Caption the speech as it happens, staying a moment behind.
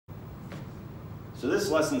So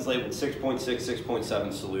this lesson's labeled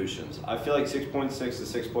 6.6.6.7 solutions. I feel like 6.6 to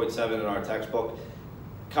 6.7 in our textbook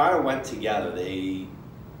kind of went together. They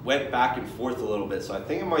went back and forth a little bit, so I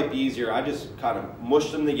think it might be easier. I just kind of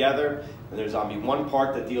mushed them together, and there's going to be one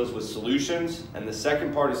part that deals with solutions, and the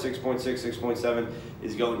second part of 6.6, 6.7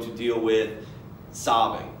 is going to deal with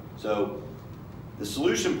solving. So the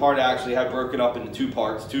solution part I actually have broken up into two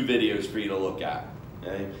parts, two videos for you to look at.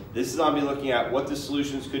 Okay? This is going to be looking at what the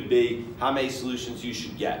solutions could be, how many solutions you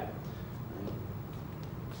should get.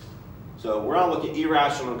 So we're going to look at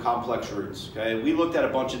irrational and complex roots. Okay? We looked at a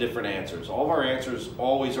bunch of different answers. All of our answers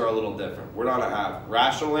always are a little different. We're going to have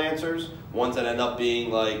rational answers, ones that end up being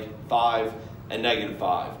like 5 and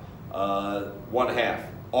 -5, 1/2.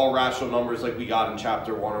 All rational numbers like we got in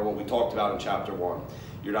chapter 1 or what we talked about in chapter 1.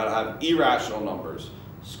 You're going to have irrational numbers,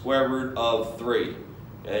 square root of 3,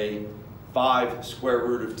 okay? 5 square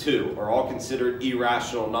root of 2 are all considered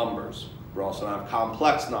irrational numbers. We're also going to have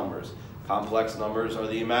complex numbers. Complex numbers are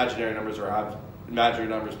the imaginary numbers or have imaginary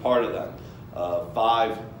numbers part of them.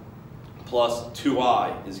 5 plus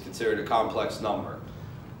 2i is considered a complex number.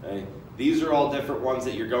 Okay? These are all different ones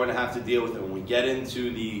that you're going to have to deal with. And when we get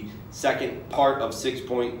into the second part of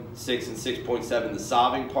 6.6 and 6.7, the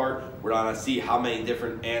solving part, we're going to see how many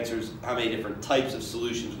different answers, how many different types of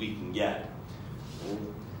solutions we can get.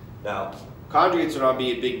 Now, conjugates are going to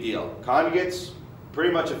be a big deal. Conjugates,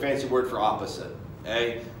 pretty much a fancy word for opposite.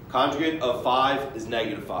 Okay? Conjugate of 5 is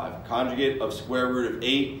 -5. Conjugate of square root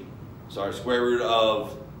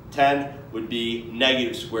of 10 would be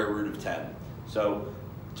negative square root of 10. So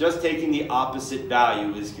just taking the opposite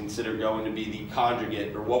value is considered going to be the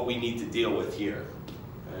conjugate, or what we need to deal with here.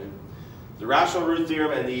 Okay? The rational root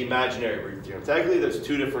theorem and the imaginary root theorem. Technically, there's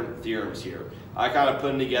two different theorems here. I kind of put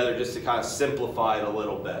them together just to kind of simplify it a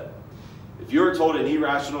little bit. If you were told an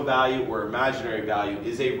irrational value or imaginary value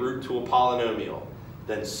is a root to a polynomial,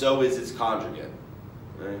 then so is its conjugate.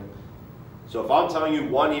 Okay? So if I'm telling you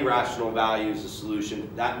one irrational value is a solution,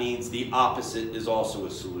 that means the opposite is also a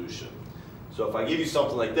solution. So if I give you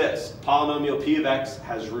something like this, polynomial p of x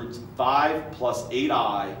has roots 5 plus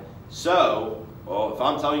 8i. So, well, if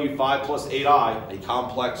I'm telling you 5 plus 8i, a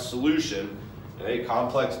complex solution, a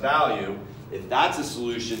complex value, if that's a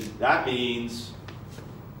solution, that means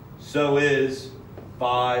so is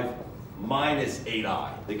 5 minus 8i,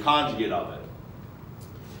 the conjugate of it.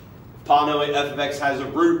 Polynomial f of x has a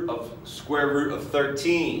root of square root of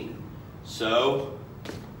 13. So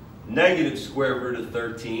negative square root of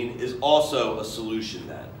 13 is also a solution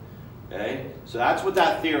then. Okay? So that's what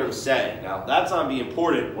that theorem's saying. Now that's going to be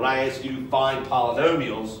important when I ask you to find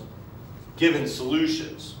polynomials given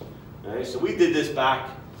solutions. Okay? So we did this back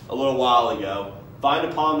a little while ago. Find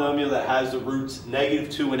a polynomial that has the roots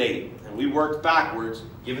 -2 and 8. And we worked backwards.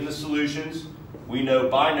 Given the solutions, we know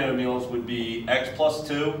binomials would be x plus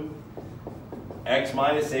 2, x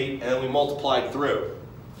minus 8, and then we multiplied through.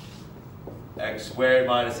 X squared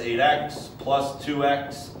minus 8x plus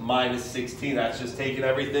 2x minus 16. That's just taking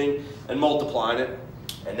everything and multiplying it.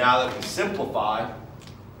 And now that we simplify,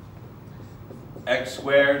 x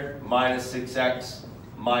squared minus 6x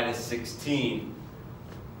minus 16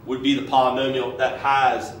 would be the polynomial that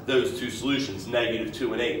has those two solutions,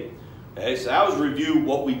 -2 and 8. Okay, so that was review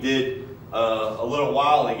what we did a little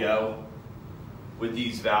while ago with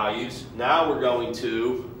these values. Now we're going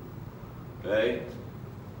to, okay,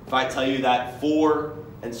 if I tell you that 4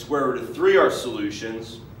 and square root of 3 are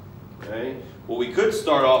solutions, okay, well, we could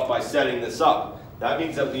start off by setting this up. That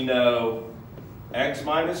means that we know x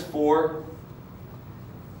minus 4,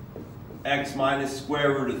 x minus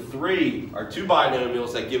square root of 3 are two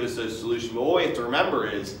binomials that give us those solutions. But what we have to remember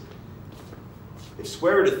is, if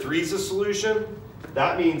square root of 3 is a solution,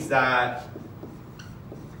 that means that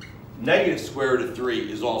negative square root of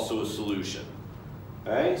 3 is also a solution.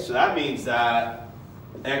 Okay, so that means that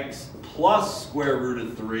x plus square root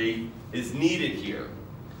of 3 is needed here.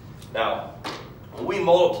 Now, when we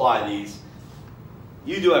multiply these,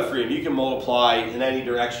 you do have freedom. You can multiply in any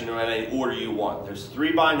direction or in any order you want. There's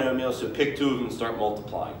 3 binomials, so pick 2 of them and start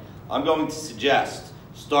multiplying. I'm going to suggest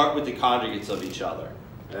start with the conjugates of each other.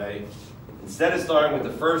 Okay? Instead of starting with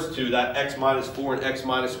the first two, that x minus 4 and x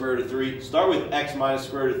minus square root of 3, start with x minus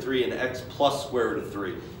square root of 3 and x plus square root of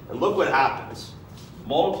 3. And look what happens.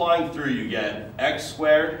 Multiplying through, you get x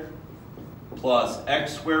squared plus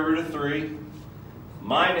x square root of 3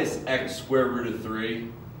 minus x square root of 3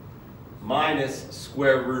 minus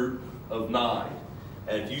square root of 9.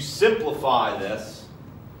 And if you simplify this,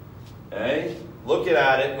 okay, look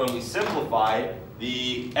at it, when we simplify it,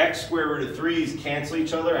 the x square root of 3's cancel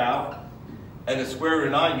each other out, and the square root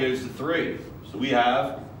of 9 goes to 3. So we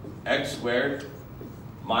have x squared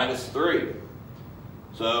minus 3.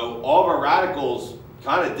 So all of our radicals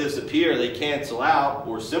kind of disappear, they cancel out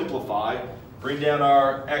or simplify. Bring down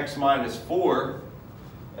our x minus 4,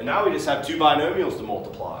 and now we just have two binomials to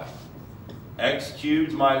multiply. X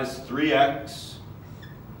cubed minus 3x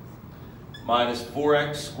minus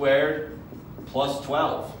 4x squared plus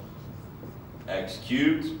 12. X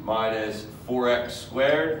cubed minus 4x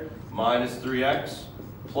squared minus 3x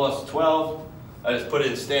plus 12. I just put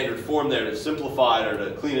it in standard form there to simplify it or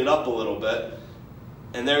to clean it up a little bit.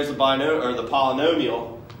 And there's the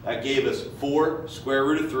polynomial that gave us 4 square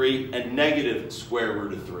root of 3 and negative square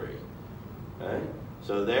root of 3. Okay?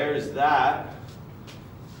 So there's that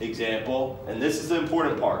example. And this is the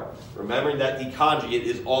important part. Remembering that the conjugate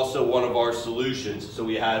is also one of our solutions. So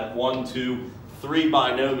we had 1, 2, 3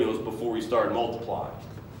 binomials before we started multiplying.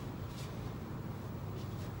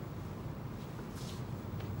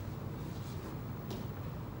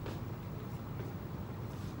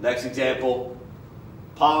 Next example,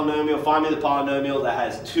 polynomial. Find me the polynomial that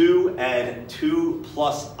has 2 and 2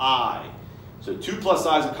 plus I. So 2 plus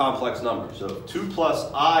I is a complex number. So if 2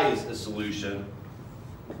 plus I is a solution,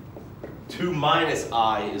 2 minus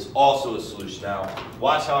I is also a solution. Now,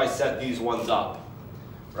 watch how I set these ones up.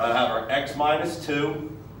 We're going to have our x minus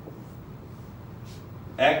 2,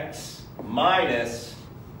 x minus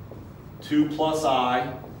 2 plus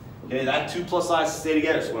I. Okay, that 2 plus I has to stay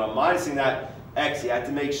together. So when I'm minusing that x, you have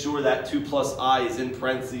to make sure that 2 plus I is in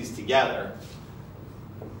parentheses together.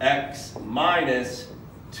 X minus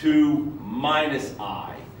 2 minus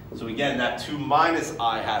I. So again, that 2 minus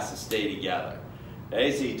I has to stay together.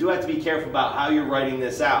 Okay, so you do have to be careful about how you're writing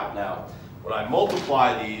this out. Now, when I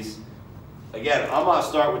multiply these, again, I'm going to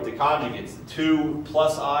start with the conjugates, the 2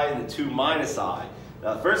 plus I and the 2 minus I.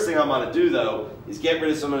 Now, the first thing I'm going to do, though, is get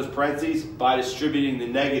rid of some of those parentheses by distributing the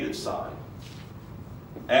negative sign.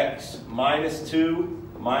 X minus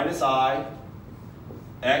 2 minus I,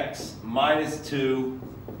 x minus 2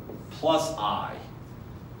 plus I.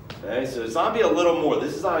 Okay, so it's going to be a little more.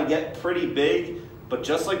 This is going to get pretty big, but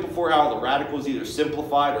just like before how the radicals either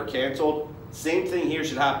simplified or canceled, same thing here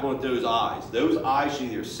should happen with those i's. Those i's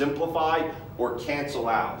should either simplify or cancel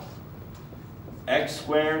out. X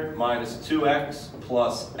squared minus 2x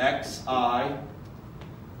plus xi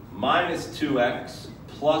minus 2x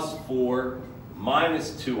plus 4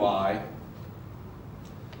 minus 2i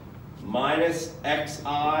minus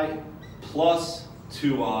xi plus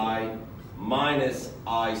 2i minus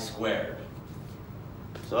I squared.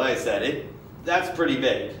 So like I said, that's pretty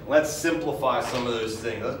big. Let's simplify some of those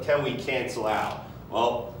things. Can we cancel out?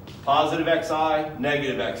 Well, positive xi,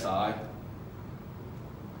 negative xi.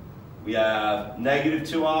 We have negative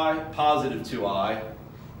 2i, positive 2i.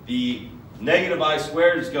 The negative I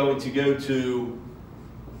squared is going to go to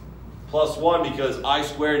plus 1 because I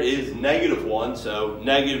squared is negative 1. So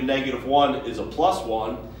negative 1 is a plus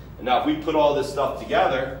 1. And now if we put all this stuff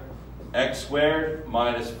together, x squared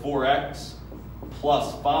minus 4x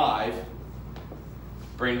plus 5,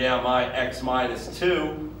 bring down my x minus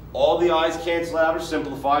 2. All the i's cancel out or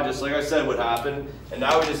simplify, just like I said would happen. And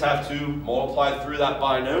now we just have to multiply through that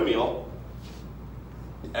binomial.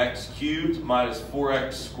 X cubed minus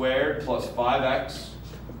 4x squared plus 5x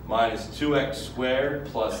minus 2x squared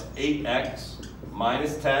plus 8x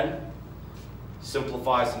minus 10.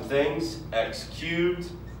 Simplify some things. X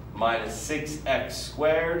cubed minus 6x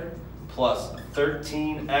squared plus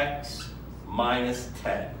 13x minus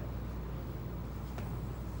 10.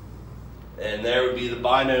 And there would be the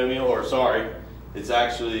binomial, or sorry, it's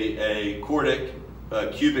actually a cubic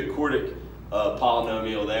quartic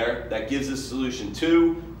polynomial there. That gives us solution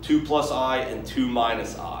 2, 2 plus I, and 2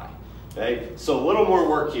 minus I. Okay, so a little more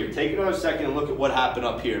work here. Take another second and look at what happened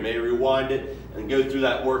up here. Maybe rewind it and go through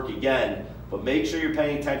that work again. But make sure you're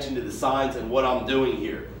paying attention to the signs and what I'm doing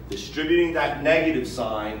here. Distributing that negative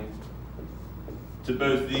sign to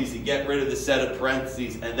both of these to get rid of the set of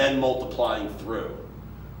parentheses and then multiplying through.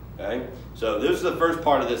 Okay, so this is the first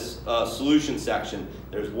part of this solution section.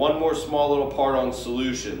 There's one more small little part on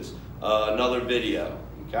solutions, another video.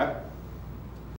 Okay.